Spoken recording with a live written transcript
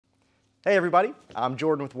Hey everybody, I'm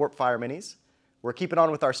Jordan with Warpfire Minis. We're keeping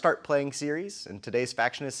on with our Start Playing series, and today's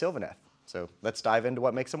faction is Sylvaneth. So let's dive into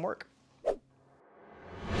what makes them work.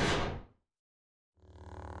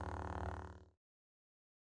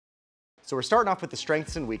 So we're starting off with the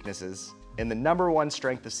strengths and weaknesses, and the number one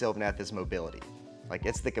strength of Sylvaneth is mobility. Like,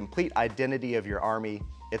 it's the complete identity of your army,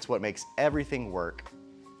 it's what makes everything work,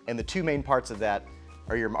 and the two main parts of that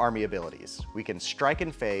are your army abilities. We can strike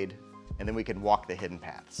and fade, and then we can walk the hidden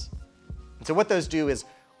paths. And so what those do is,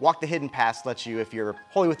 walk the hidden paths lets you, if you're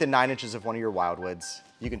wholly within 9 inches of one of your wildwoods,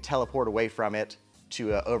 you can teleport away from it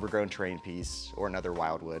to an overgrown terrain piece or another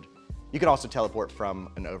wildwood. You can also teleport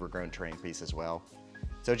from an overgrown terrain piece as well.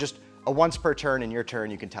 So just a once per turn in your turn,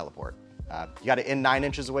 you can teleport. You got to end 9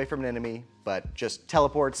 inches away from an enemy, but just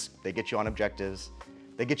teleports, they get you on objectives,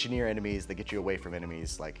 they get you near enemies, they get you away from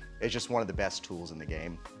enemies. Like, it's just one of the best tools in the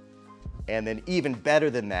game. And then even better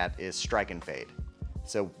than that is strike and fade.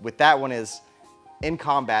 So with that one is, in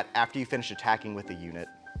combat, after you finish attacking with a unit,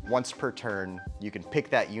 once per turn, you can pick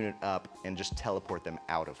that unit up and just teleport them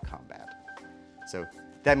out of combat. So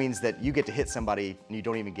that means that you get to hit somebody and you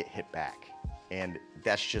don't even get hit back. And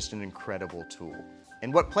that's just an incredible tool.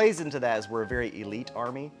 And what plays into that is we're a very elite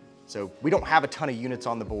army. So we don't have a ton of units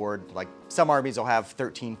on the board. Like, some armies will have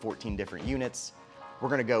 13, 14 different units. We're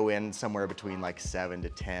gonna go in somewhere between like 7 to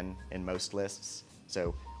 10 in most lists.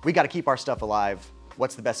 So we gotta keep our stuff alive.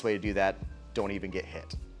 What's the best way to do that? Don't even get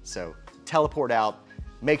hit. So teleport out,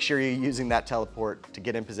 make sure you're using that teleport to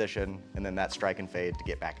get in position, and then that strike and fade to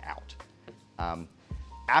get back out.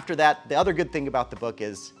 After that, the other good thing about the book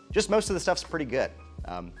is just most of the stuff's pretty good.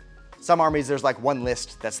 Some armies, there's like one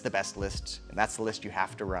list that's the best list, and that's the list you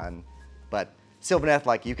have to run. But Sylvaneth,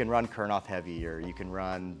 like, you can run Kurnoth heavy, or you can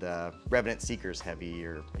run the Revenant Seekers heavy,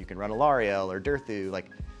 or you can run Alarielle or Durthu. Like,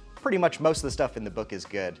 pretty much most of the stuff in the book is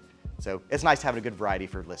good. So it's nice having a good variety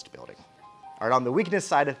for list building. All right, on the weakness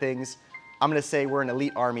side of things, I'm gonna say we're an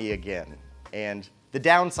elite army again. And the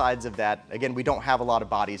downsides of that, again, we don't have a lot of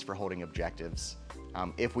bodies for holding objectives.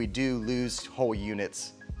 If we do lose whole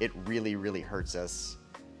units, it really, really hurts us.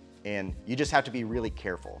 And you just have to be really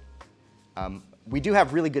careful. We do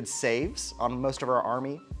have really good saves on most of our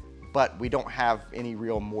army, but we don't have any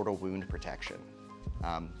real mortal wound protection.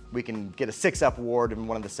 We can get a 6-up ward in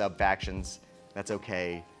one of the sub-factions, that's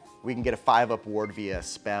okay. We can get a 5-up ward via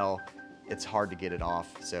spell. It's hard to get it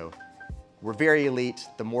off. So we're very elite,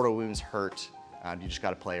 the mortal wounds hurt, you just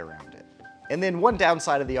gotta play around it. And then one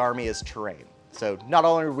downside of the army is terrain. So not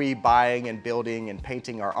only are we buying and building and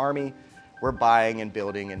painting our army, we're buying and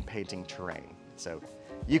building and painting terrain. So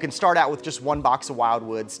you can start out with just one box of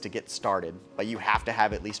wildwoods to get started, but you have to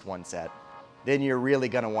have at least one set. Then you're really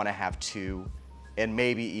gonna wanna have 2, and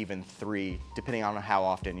maybe even 3, depending on how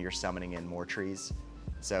often you're summoning in more trees.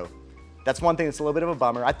 So that's one thing that's a little bit of a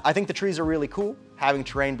bummer. I think the trees are really cool. Having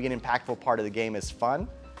terrain be an impactful part of the game is fun,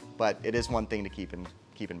 but it is one thing to keep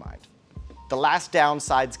in mind. The last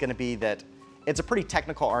downside is gonna be that it's a pretty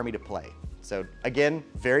technical army to play. So again,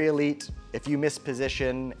 very elite. If you miss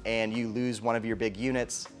position and you lose one of your big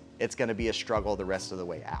units, it's gonna be a struggle the rest of the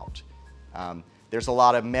way out. There's a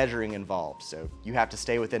lot of measuring involved, so you have to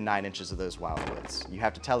stay within 9 inches of those wildwoods. You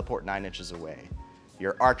have to teleport 9 inches away.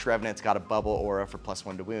 Your Arch-Revenant's got a bubble aura for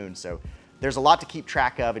 +1 to wound, so there's a lot to keep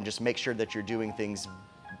track of, and just make sure that you're doing things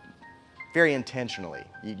very intentionally.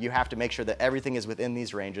 You have to make sure that everything is within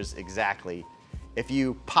these ranges exactly. If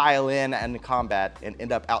you pile in combat and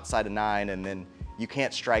end up outside of 9 and then you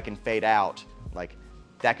can't strike and fade out, like,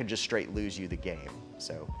 that could just straight lose you the game.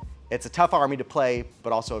 So it's a tough army to play,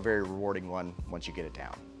 but also a very rewarding one once you get it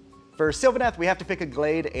down. For Sylvaneth, we have to pick a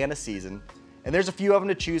Glade and a season. And there's a few of them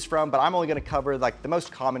to choose from, but I'm only gonna cover like the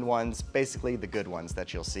most common ones, basically the good ones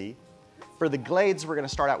that you'll see. For the Glades, we're gonna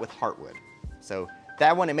start out with Heartwood. So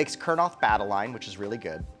that one, it makes Kurnoth battle line, which is really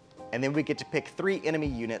good. And then we get to pick 3 enemy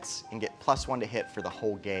units and get +1 to hit for the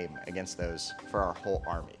whole game against those for our whole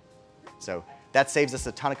army. So that saves us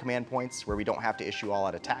a ton of command points where we don't have to issue all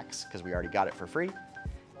out attacks because we already got it for free.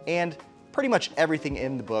 And pretty much everything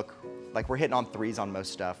in the book, like, we're hitting on 3s on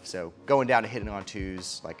most stuff, so going down to hitting on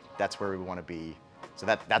 2s, like, that's where we want to be. So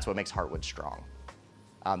that's what makes Heartwood strong.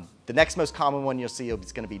 The next most common one you'll see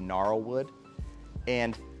is going to be Gnarlwood.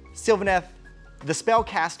 And Sylvaneth, the spell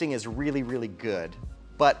casting is really, really good,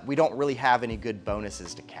 but we don't really have any good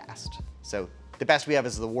bonuses to cast. So the best we have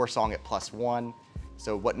is the Warsong at +1.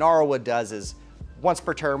 So what Gnarlwood does is, once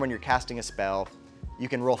per turn when you're casting a spell, you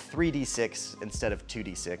can roll 3d6 instead of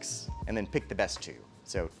 2d6, and then pick the best 2.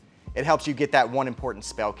 So it helps you get that one important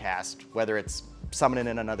spell cast, whether it's summoning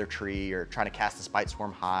in another tree, or trying to cast the Spite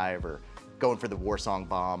Swarm Hive, or going for the Warsong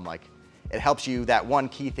Bomb. Like, it helps you, that one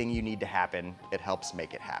key thing you need to happen, it helps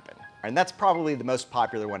make it happen. And that's probably the most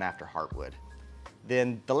popular one after Heartwood.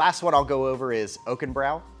 Then the last one I'll go over is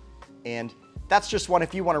Oakenbrow. And that's just one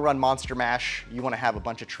if you want to run Monster Mash, you want to have a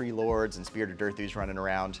bunch of Treelords and Spirit of Durthus running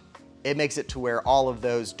around. It makes it to where all of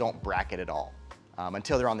those don't bracket at all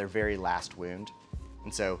until they're on their very last wound.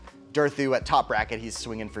 And so Durthu at top bracket, he's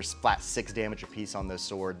swinging for flat 6 damage apiece on those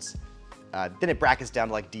swords. Then it brackets down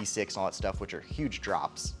to like D6 and all that stuff, which are huge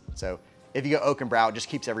drops. So if you go Oakenbrow, it just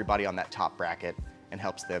keeps everybody on that top bracket and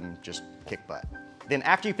helps them just kick butt. Then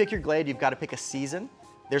after you pick your Glade, you've got to pick a season.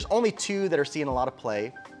 There's only 2 that are seeing a lot of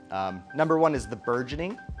play. Number 1 is the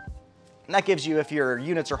Burgeoning. And that gives you, if your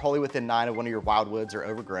units are wholly within 9 of one of your Wildwoods or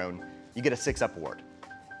Overgrown, you get a 6-up ward.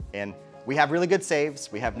 And we have really good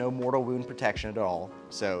saves. We have no mortal wound protection at all.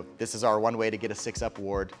 So this is our one way to get a 6-up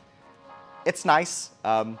ward. It's nice.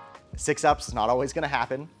 6-up's not always going to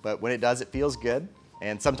happen, but when it does, it feels good.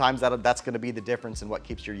 And sometimes that's going to be the difference in what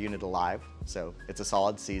keeps your unit alive. So it's a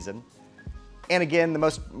solid season. And again,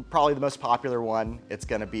 probably the most popular one, it's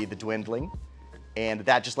going to be the Dwindling. And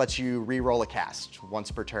that just lets you re-roll a cast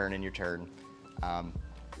once per turn in your turn.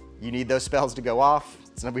 You need those spells to go off.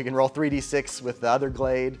 So we can roll 3d6 with the other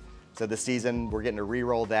Glade. So this season, we're getting to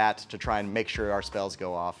re-roll that to try and make sure our spells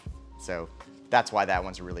go off. So that's why that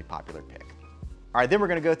one's a really popular pick. All right, then we're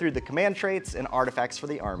going to go through the command traits and artifacts for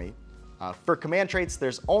the army. For command traits,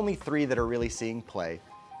 there's only 3 that are really seeing play.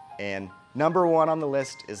 And number 1 on the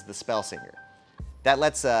list is the Spellsinger. That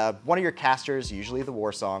lets one of your casters, usually the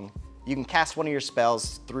Warsong, you can cast one of your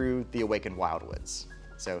spells through the Awakened Wildwoods.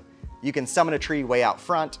 So you can summon a tree way out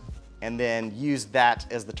front and then use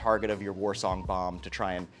that as the target of your Warsong bomb to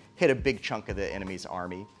try and hit a big chunk of the enemy's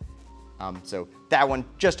army. So that one,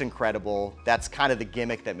 just incredible. That's kind of the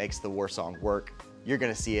gimmick that makes the Warsong work. You're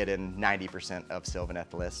going to see it in 90% of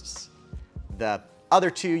Sylvaneth lists. The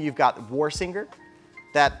other 2, you've got Warsinger.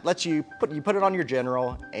 That lets you put it on your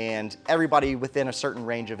general, and everybody within a certain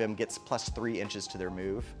range of him gets +3 inches to their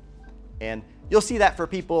move. And you'll see that for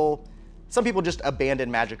people, some people just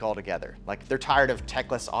abandon magic altogether. Like they're tired of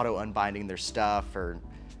techless auto-unbinding their stuff, or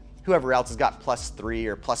whoever else has got +3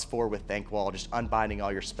 or +4 with Thankwall, just unbinding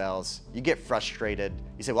all your spells. You get frustrated.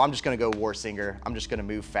 You say, well, I'm just going to go Warsinger. I'm just going to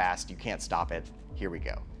move fast. You can't stop it. Here we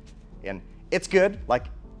go. And it's good. Like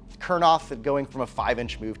Kurnoth going from a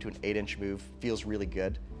 5-inch move to an 8-inch move feels really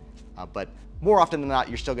good. But more often than not,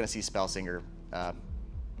 you're still going to see Spellsinger.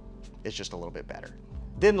 It's just a little bit better.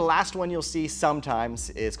 Then the last one you'll see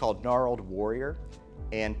sometimes is called Gnarled Warrior.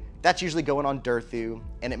 And that's usually going on Durthu,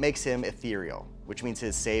 and it makes him ethereal, which means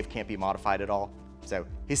his save can't be modified at all. So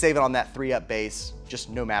he's saving on that 3-up base,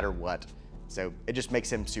 just no matter what. So it just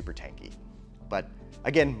makes him super tanky. But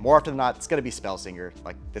again, more often than not, it's going to be Spellsinger.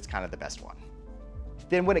 Like, that's kind of the best one.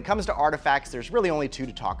 Then when it comes to artifacts, there's really only 2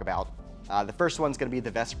 to talk about. The first one's going to be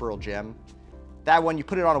the Vesperal Gem. That one, you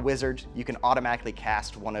put it on a wizard, you can automatically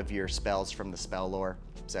cast one of your spells from the spell lore.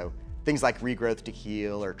 So things like Regrowth to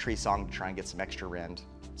heal or Tree Song to try and get some extra rend.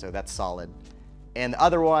 So that's solid. And the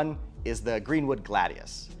other one is the Greenwood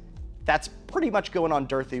Gladius. That's pretty much going on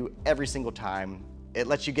Durthu every single time. It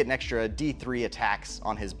lets you get an extra D3 attacks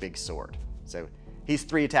on his big sword. So he's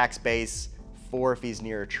 3 attacks base, 4 if he's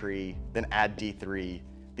near a tree, then add D3.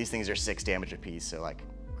 These things are 6 damage apiece, so like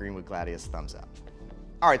Greenwood Gladius, thumbs up.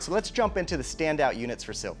 All right, so let's jump into the standout units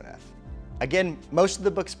for Sylvaneth. Again, most of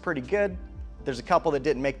the book's pretty good. There's a couple that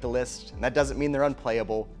didn't make the list, and that doesn't mean they're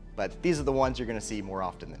unplayable, but these are the ones you're gonna see more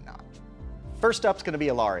often than not. First up's gonna be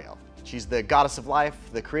Alarielle. She's the goddess of life,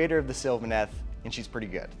 the creator of the Sylvaneth, and she's pretty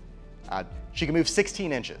good. She can move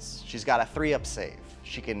 16 inches. She's got a 3-up save.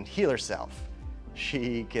 She can heal herself.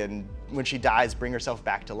 She can, when she dies, bring herself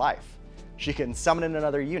back to life. She can summon in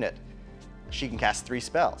another unit. She can cast 3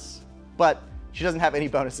 spells, but she doesn't have any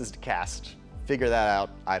bonuses to cast. Figure that out,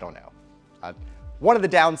 I don't know. One of the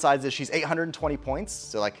downsides is she's 820 points,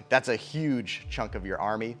 so like that's a huge chunk of your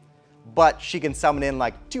army, but she can summon in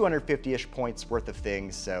like 250-ish points worth of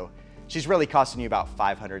things, so she's really costing you about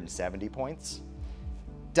 570 points.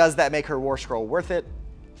 Does that make her War Scroll worth it?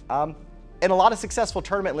 In a lot of successful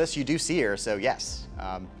tournament lists, you do see her, so yes.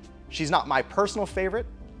 She's not my personal favorite.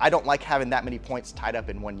 I don't like having that many points tied up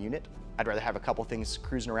in one unit. I'd rather have a couple things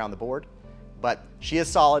cruising around the board, but she is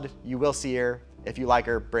solid. You will see her. If you like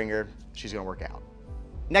her, bring her. She's gonna work out.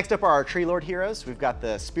 Next up are our Treelord heroes. We've got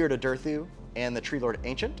the Spirit of Durthu and the Treelord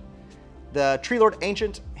Ancient. The Treelord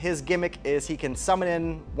Ancient, his gimmick is he can summon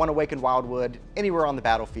in one Awakened Wildwood anywhere on the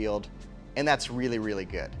battlefield, and that's really, really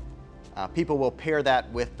good. People will pair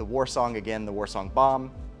that with the Warsong, again, the Warsong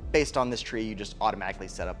Bomb. Based on this tree, you just automatically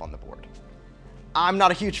set up on the board. I'm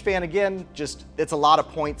not a huge fan, again, just it's a lot of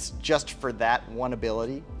points just for that one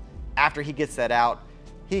ability. After he gets that out,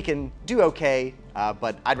 he can do okay,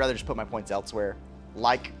 but I'd rather just put my points elsewhere,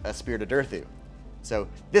 like a Spirit of Durthu. So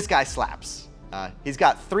this guy slaps. He's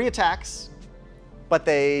got 3 attacks, but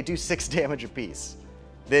they do 6 damage apiece.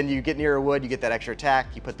 Then you get near a wood, you get that extra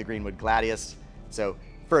attack, you put the Greenwood Gladius. So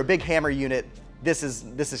for a big hammer unit, this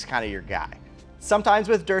is kind of your guy. Sometimes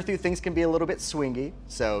with Durthu, things can be a little bit swingy.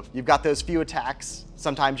 So you've got those few attacks.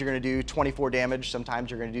 Sometimes you're going to do 24 damage, sometimes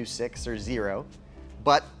you're going to do 6 or 0.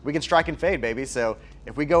 But we can strike and fade, baby. So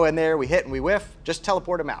if we go in there, we hit and we whiff, just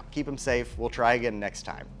teleport him out. Keep him safe. We'll try again next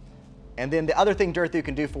time. And then the other thing Durthu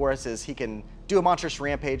can do for us is he can do a monstrous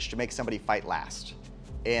rampage to make somebody fight last.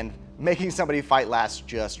 And making somebody fight last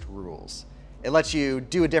just rules. It lets you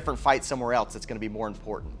do a different fight somewhere else that's going to be more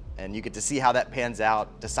important. And you get to see how that pans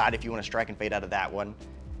out, decide if you want to strike and fade out of that one.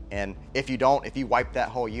 And if you don't, if you wipe that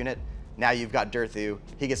whole unit, now you've got Durthu.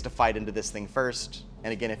 He gets to fight into this thing first.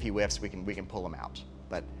 And again, if he whiffs, we can pull him out.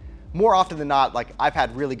 But more often than not, like I've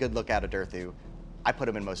had really good look out of Durthu. I put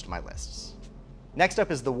him in most of my lists. Next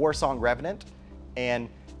up is the Warsong Revenant. And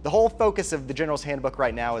the whole focus of the General's Handbook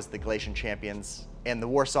right now is the Galatian champions. And the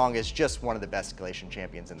Warsong is just one of the best Galatian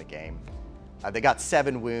champions in the game. They got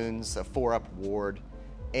 7 wounds, a 4-up ward.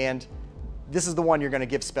 And this is the one you're going to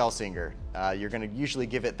give Spellsinger. You're going to usually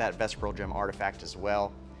give it that Vesperal Gem artifact as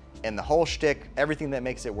well. And the whole shtick, everything that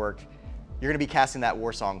makes it work, you're going to be casting that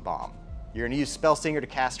Warsong Bomb. You're going to use Spellsinger to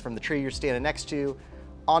cast from the tree you're standing next to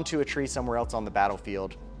onto a tree somewhere else on the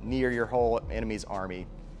battlefield near your whole enemy's army.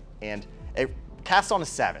 And it casts on a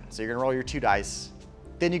 7, so you're going to roll your 2 dice.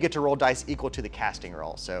 Then you get to roll dice equal to the casting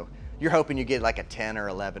roll. So you're hoping you get like a 10 or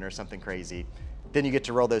 11 or something crazy. Then you get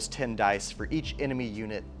to roll those 10 dice for each enemy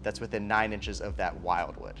unit that's within 9 inches of that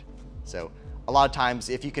Wildwood. So a lot of times,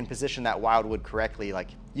 if you can position that Wildwood correctly, like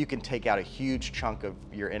you can take out a huge chunk of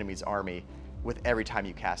your enemy's army with every time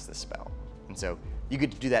you cast this spell. And so you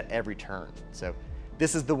get to do that every turn. So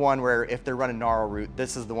this is the one where if they're running Gnarlroot,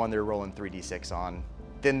 this is the one they're rolling 3d6 on.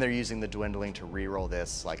 Then they're using the Dwindling to reroll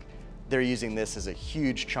this. Like they're using this as a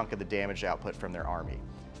huge chunk of the damage output from their army.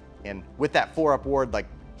 And with that 4-up ward, like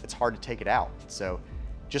it's hard to take it out. So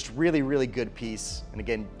just really, really good piece. And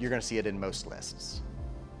again, you're going to see it in most lists.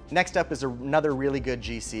 Next up is another really good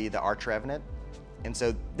GC, the Arch-Revenant. And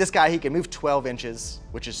so this guy, he can move 12 inches,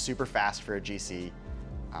 which is super fast for a GC.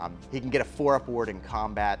 He can get a 4-up ward in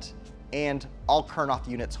combat, and all Kurnoth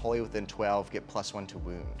units wholly within 12 get +1 to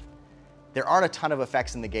wound. There aren't a ton of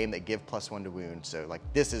effects in the game that give +1 to wound, so like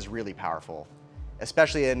this is really powerful,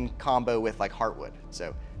 especially in combo with like Heartwood.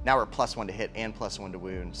 So now we're +1 to hit and +1 to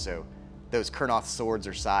wound, so those Kurnoth swords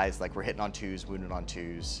are sized, like we're hitting on 2s, wounded on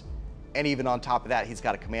 2s. And even on top of that, he's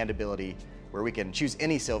got a command ability where we can choose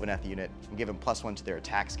any Sylvaneth unit and give him +1 to their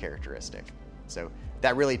attacks characteristic. So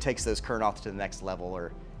that really takes those Kurnoth to the next level,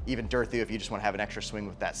 or even Durthu, if you just want to have an extra swing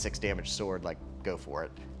with that 6 damage sword, like go for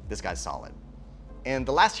it. This guy's solid. And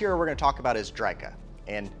the last hero we're going to talk about is Drycha.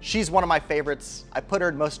 And she's one of my favorites. I put her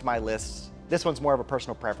in most of my lists. This one's more of a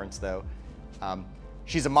personal preference though.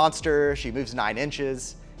 She's a monster, she moves 9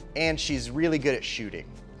 inches, and she's really good at shooting.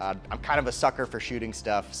 I'm kind of a sucker for shooting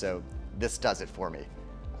stuff, so this does it for me.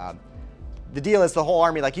 The deal is the whole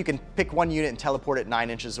army, like you can pick one unit and teleport it 9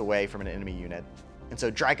 inches away from an enemy unit. And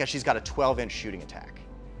so Drycha, she's got a 12-inch shooting attack.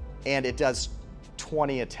 And it does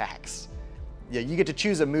 20 attacks. Yeah, you get to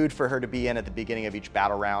choose a mood for her to be in at the beginning of each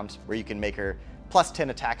battle round, where you can make her +10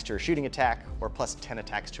 attacks to her shooting attack, or +10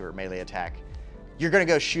 attacks to her melee attack. You're gonna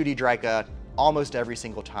go shooty Drycha almost every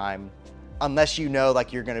single time, unless you know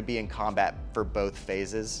like you're gonna be in combat for both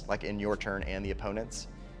phases, like in your turn and the opponent's,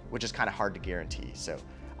 which is kind of hard to guarantee. So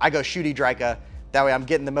I go shooty Drycha, that way I'm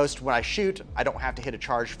getting the most when I shoot, I don't have to hit a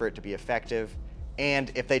charge for it to be effective,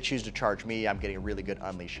 and if they choose to charge me, I'm getting a really good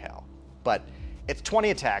Unleash Hell. But it's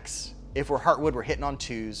 20 attacks. If we're Heartwood, we're hitting on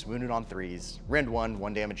 2s, wounded on 3s, rend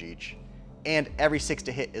 1 damage each, and every 6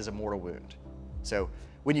 to hit is a mortal wound. So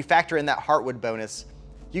when you factor in that Heartwood bonus,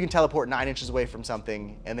 you can teleport 9 inches away from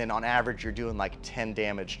something, and then on average, you're doing like 10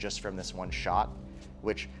 damage just from this one shot,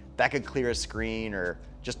 which that could clear a screen or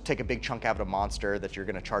just take a big chunk out of a monster that you're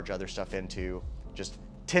gonna charge other stuff into. Just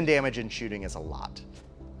 10 damage in shooting is a lot.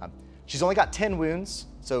 She's only got 10 wounds,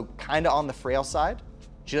 so kind of on the frail side.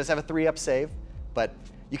 She does have a 3-up save, but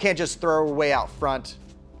you can't just throw her way out front.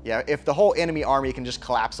 Yeah, if the whole enemy army can just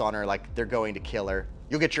collapse on her like they're going to kill her,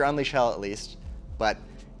 you'll get your Unleash Hell at least, but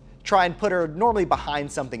try and put her normally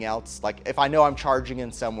behind something else. Like if I know I'm charging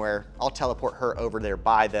in somewhere, I'll teleport her over there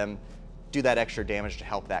by them, do that extra damage to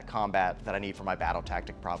help that combat that I need for my battle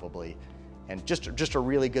tactic probably, and just a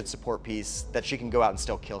really good support piece that she can go out and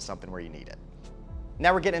still kill something where you need it.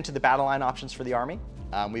 Now we're getting into the battle line options for the army.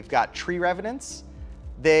 We've got Tree Revenants.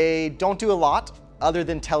 They don't do a lot other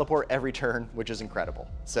than teleport every turn, which is incredible.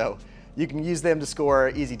 So You can use them to score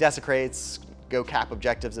easy desecrates, go cap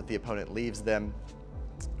objectives if the opponent leaves them.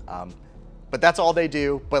 But that's all they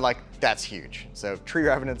do, but like that's huge. So Tree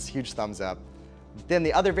Revenants, huge thumbs up. Then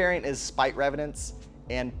the other variant is Spite Revenants,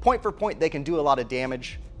 and point for point they can do a lot of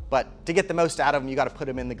damage, but to get the most out of them you got to put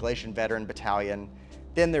them in the Glacian Veteran Battalion.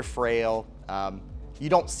 Then they're frail. You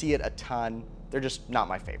don't see it a ton. They're just not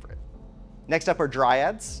my favorite. Next up are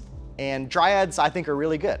Dryads, and Dryads I think are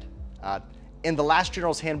really good. In the last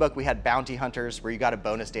General's Handbook we had Bounty Hunters where you got a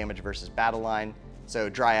bonus damage versus battle line, so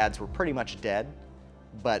Dryads were pretty much dead.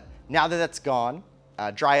 But now that that's gone,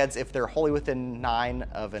 Dryads, if they're wholly within 9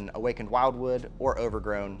 of an Awakened Wildwood or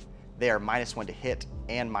Overgrown, they are -1 to hit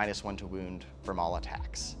and -1 to wound from all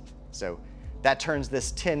attacks. So that turns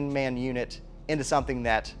this 10-man unit into something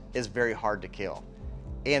that is very hard to kill,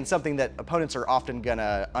 and something that opponents are often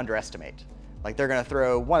gonna underestimate. Like they're gonna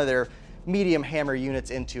throw one of their medium hammer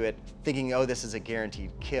units into it, thinking, oh, this is a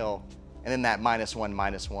guaranteed kill, and then that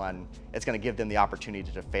 -1/-1, it's gonna give them the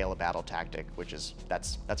opportunity to fail a battle tactic, which is,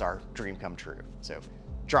 that's our dream come true. So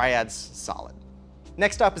Dryads, solid.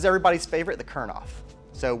 Next up is everybody's favorite, the Kurnoth.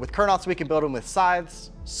 So with Kurnoths, we can build them with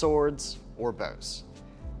scythes, swords, or bows.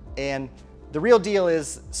 And the real deal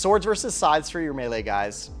is swords versus scythes for your melee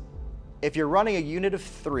guys. If you're running a unit of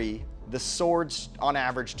 3, the swords on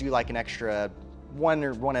average do like an extra 1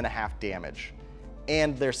 or 1.5 damage.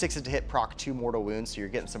 And they're 6 to hit, proc 2 mortal wounds, so you're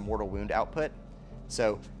getting some mortal wound output.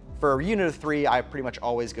 So for a unit of 3, I pretty much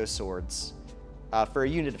always go swords. For a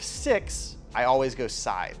unit of 6, I always go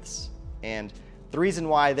scythes. And the reason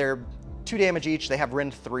why they're 2 damage each, they have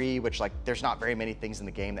rend 3, which like there's not very many things in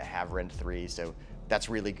the game that have rend 3, so that's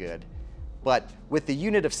really good. But with the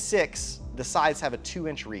unit of 6, the scythes have a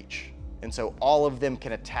 2-inch reach, and so all of them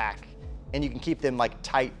can attack, and you can keep them like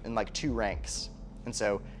tight in like 2 ranks. And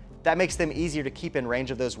so that makes them easier to keep in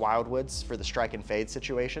range of those wildwoods for the strike and fade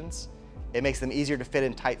situations. It makes them easier to fit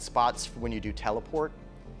in tight spots when you do teleport,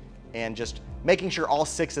 and just making sure all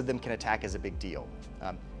 6 of them can attack is a big deal.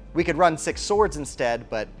 We could run 6 swords instead,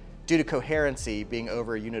 but due to coherency being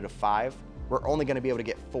over a unit of 5, we're only going to be able to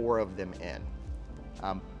get 4 of them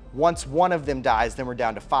in. Once one of them dies, then we're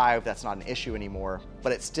down to 5. That's not an issue anymore,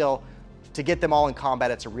 but it's still, to get them all in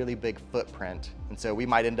combat, it's a really big footprint. And so we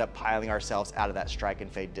might end up piling ourselves out of that strike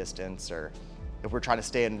and fade distance, or if we're trying to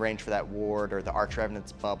stay in range for that ward or the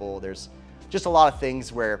Arch-Revenant's bubble, there's just a lot of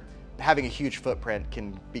things where having a huge footprint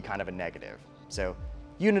can be kind of a negative. So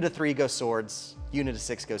unit of 3 go swords, unit of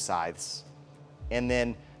 6 go scythes. And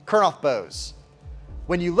then Kurnoth bows.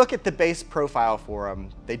 When you look at the base profile for them,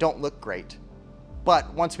 they don't look great.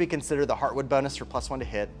 But once we consider the Heartwood bonus for +1 to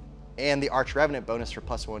hit and the Arch-Revenant bonus for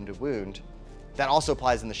 +1 to wound, that also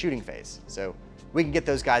applies in the shooting phase. So we can get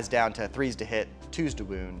those guys down to 3s to hit, 2s to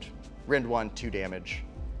wound, rend 1, 2 damage.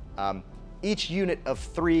 Each unit of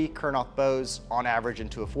 3 Kurnoth bows on average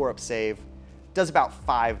into a 4-up save does about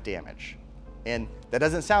 5 damage. And that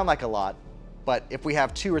doesn't sound like a lot, but if we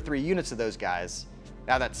have 2 or 3 units of those guys,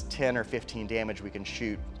 now that's 10 or 15 damage we can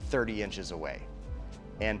shoot 30 inches away.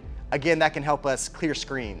 And again, that can help us clear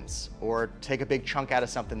screens or take a big chunk out of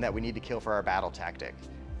something that we need to kill for our battle tactic.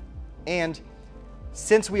 And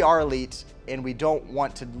since we are elite and we don't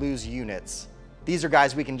want to lose units, these are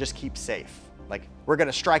guys we can just keep safe. Like, we're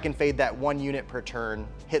gonna strike and fade that 1 unit per turn,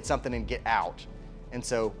 hit something and get out. And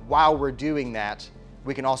so while we're doing that,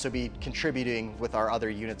 we can also be contributing with our other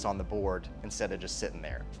units on the board instead of just sitting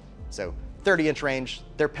there. So 30-inch range,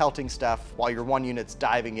 they're pelting stuff while your 1 unit's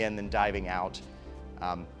diving in and diving out.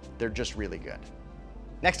 They're just really good.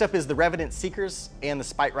 Next up is the Revenant Seekers and the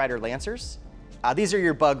Spiterider Lancers. These are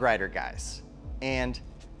your Bug Rider guys. And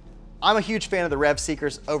I'm a huge fan of the Rev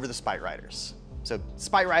Seekers over the Spiterider's. So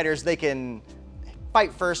Spiterider's, they can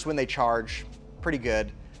fight first when they charge, pretty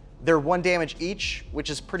good. They're 1 damage each, which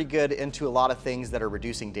is pretty good into a lot of things that are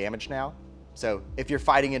reducing damage now. So if you're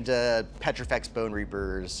fighting into Petrifex Bone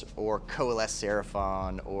Reapers, or Coalesce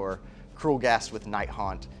Seraphon, or Cruel Ghast with Night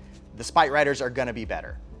Haunt, the Spiterider's are gonna be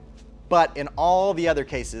better. But in all the other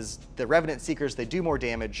cases, the Revenant Seekers, they do more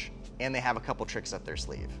damage, and they have a couple tricks up their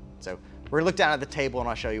sleeve. So we're gonna look down at the table and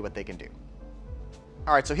I'll show you what they can do.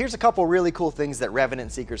 All right, so here's a couple really cool things that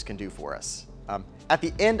Revenant Seekers can do for us. At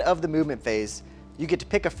the end of the movement phase, you get to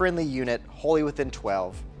pick a friendly unit wholly within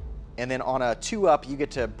 12, and then on a 2-up, you get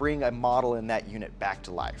to bring a model in that unit back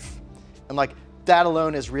to life. And like, that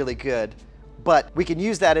alone is really good, but we can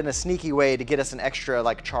use that in a sneaky way to get us an extra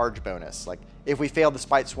like charge bonus. Like if we fail the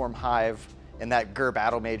Spite Swarm Hive and that Gur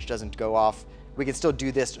Battle Mage doesn't go off, we can still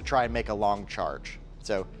do this to try and make a long charge.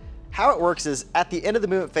 So how it works is at the end of the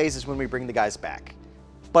movement phase is when we bring the guys back.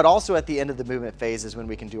 But also at the end of the movement phase is when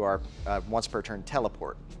we can do our once per turn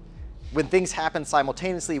teleport. when things happen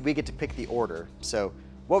simultaneously, we get to pick the order. So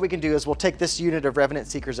what we can do is we'll take this unit of Revenant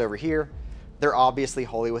Seekers over here. They're obviously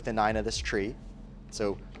wholly within 9 of this tree.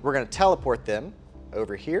 So we're going to teleport them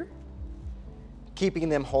over here, keeping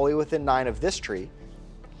them wholly within 9 of this tree.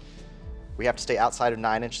 We have to stay outside of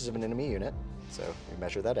 9 inches of an enemy unit. So we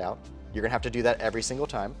measure that out. You're going to have to do that every single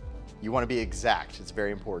time. You want to be exact. It's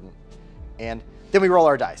very important. And then we roll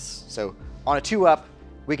our dice. So on a 2-up,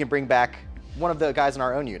 we can bring back one of the guys in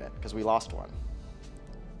our own unit because we lost one.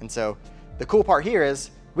 And so the cool part here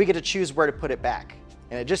is we get to choose where to put it back.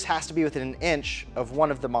 And it just has to be within 1 inch of one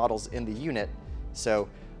of the models in the unit. So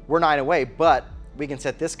we're 9 away, but we can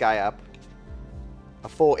set this guy up a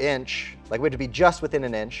full inch, like we have to be just within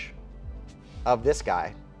 1 inch of this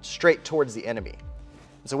guy, straight towards the enemy.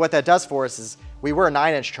 So what that does for us is we were a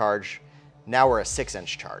 9-inch charge, now we're a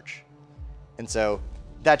 6-inch charge. And so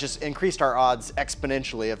that just increased our odds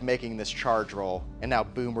exponentially of making this charge roll, and now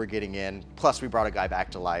boom, we're getting in, plus we brought a guy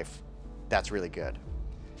back to life. That's really good.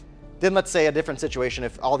 Then let's say a different situation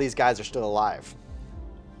if all these guys are still alive.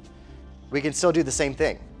 We can still do the same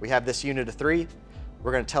thing. We have this unit of 3,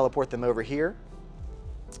 we're going to teleport them over here.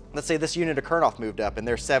 Let's say this unit of Kurnoth moved up and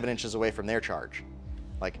they're 7 inches away from their charge.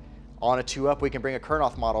 Like on a 2-up, we can bring a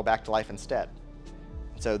Kurnoth model back to life instead.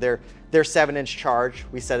 So their 7-inch charge,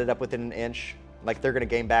 we set it up within 1 inch. Like they're going to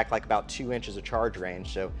gain back like about 2 inches of charge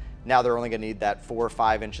range. So now they're only going to need that 4 or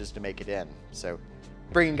 5 inches to make it in. So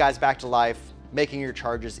bringing guys back to life, making your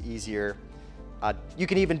charges easier. You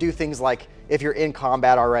can even do things like if you're in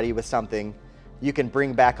combat already with something, you can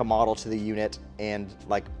bring back a model to the unit and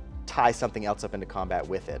like tie something else up into combat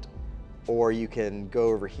with it. Or you can go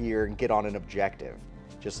over here and get on an objective.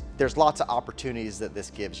 Just there's lots of opportunities that this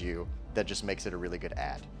gives you that just makes it a really good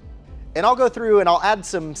add. And I'll go through and I'll add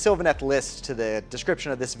some Sylvaneth lists to the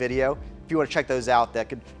description of this video if you want to check those out that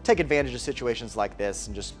could take advantage of situations like this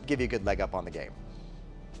and just give you a good leg up on the game.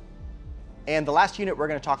 And the last unit we're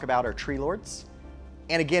going to talk about are Treelords.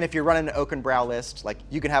 And again, if you're running an Oaken Brow list, like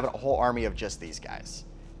you can have a whole army of just these guys.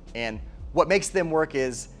 And what makes them work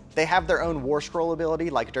is they have their own War Scroll ability,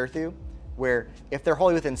 like Durthu, where if they're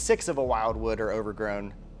wholly within 6 of a Wildwood or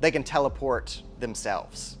Overgrown, they can teleport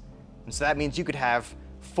themselves. And so that means you could have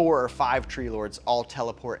 4 or 5 Treelords all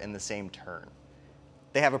teleport in the same turn.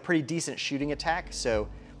 They have a pretty decent shooting attack, so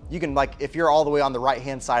you can, like, if you're all the way on the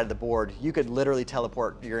right-hand side of the board, you could literally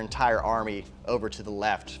teleport your entire army over to the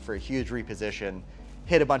left for a huge reposition,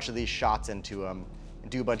 hit a bunch of these shots into them,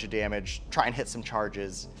 and do a bunch of damage, try and hit some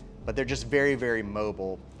charges, but they're just very, very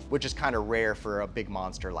mobile, which is kind of rare for a big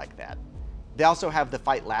monster like that. They also have the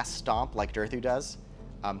Fight Last Stomp, like Durthu does.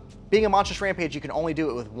 Being a Monstrous Rampage, you can only do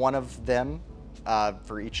it with one of them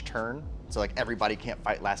for each turn, so like everybody can't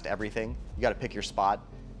Fight Last everything. You gotta pick your spot,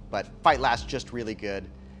 but Fight Last just really good.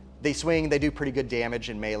 They swing, they do pretty good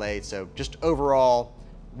damage in melee, so just overall,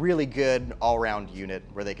 really good all-around unit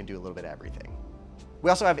where they can do a little bit of everything.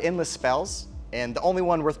 We also have endless spells, and the only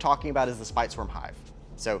one worth talking about is the Spiteswarm Hive.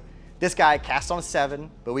 So this guy casts on a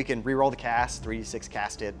 7, but we can reroll the cast, 3d6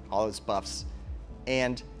 cast it, all those buffs.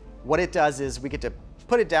 And what it does is we get to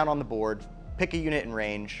put it down on the board, pick a unit in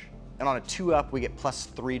range, and on a 2-up, we get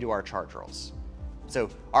 +3 to our charge rolls. So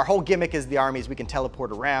our whole gimmick is the armies, we can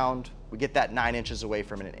teleport around, we get that 9 inches away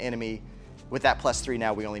from an enemy. With that +3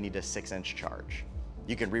 now, we only need a 6-inch charge.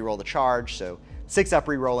 You can reroll the charge, so 6-up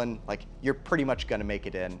rerolling, like you're pretty much gonna make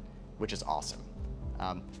it in, which is awesome.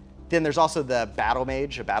 Then there's also the Battle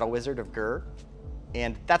Mage, a Battle Wizard of Gur,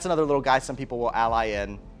 and that's another little guy some people will ally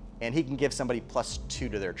in, and he can give somebody +2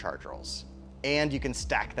 to their charge rolls. And you can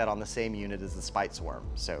stack that on the same unit as the Spiteswarm.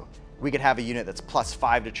 So we could have a unit that's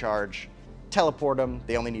 +5 to charge, teleport them,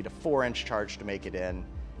 they only need a 4-inch charge to make it in.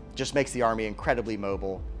 Just makes the army incredibly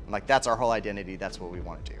mobile. And like that's our whole identity, that's what we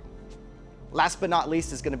want to do. Last but not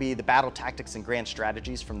least is going to be the battle tactics and grand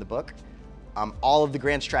strategies from the book. All of the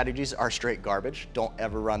grand strategies are straight garbage. Don't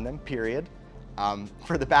ever run them, period.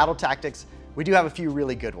 For the battle tactics, we do have a few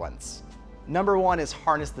really good ones. Number 1 is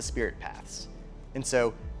harness the spirit paths. And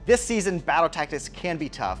so this season, battle tactics can be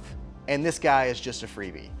tough, and this guy is just a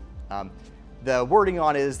freebie. The wording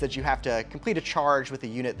on it is that you have to complete a charge with a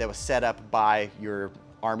unit that was set up by your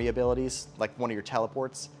army abilities, like one of your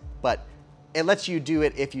teleports, but it lets you do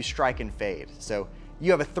it if you strike and fade. So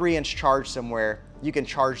you have a 3-inch charge somewhere, you can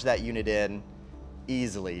charge that unit in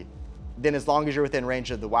easily. Then as long as you're within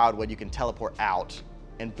range of the Wildwood, you can teleport out,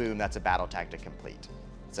 and boom, that's a battle tactic complete.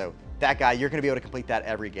 So that guy, you're gonna be able to complete that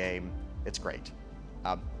every game. It's great.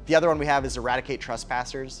 The other one we have is Eradicate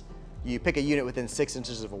Trespassers. You pick a unit within 6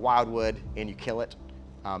 inches of a Wildwood and you kill it.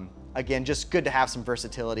 Again, just good to have some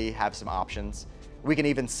versatility, have some options. We can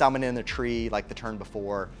even summon in a tree like the turn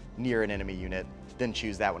before near an enemy unit. then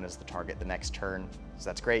choose that one as the target the next turn. So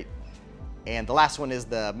that's great. And the last one is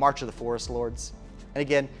the March of the Forest Lords. And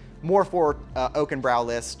again, more for Oakenbrow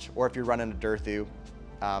list, or if you're running a Durthu.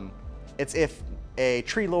 It's if a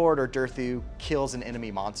Treelord or Durthu kills an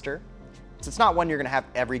enemy monster. So it's not one you're gonna have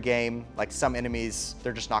every game. Like some enemies,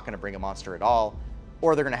 they're just not gonna bring a monster at all,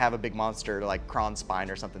 or they're gonna have a big monster like Kron's Spine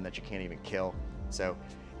or something that you can't even kill. So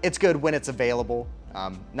it's good when it's available.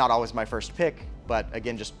 Not always my first pick, but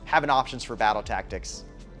again, just having options for battle tactics,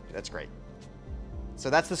 that's great. So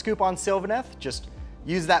that's the scoop on Sylvaneth. Just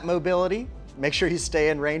use that mobility. Make sure you stay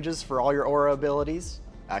in ranges for all your aura abilities.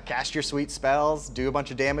 Cast your sweet spells, do a bunch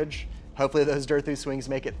of damage. Hopefully those Durthu swings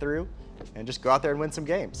make it through, and just go out there and win some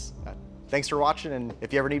games. Thanks for watching, and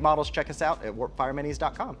if you ever need models, check us out at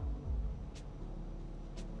warpfireminis.com.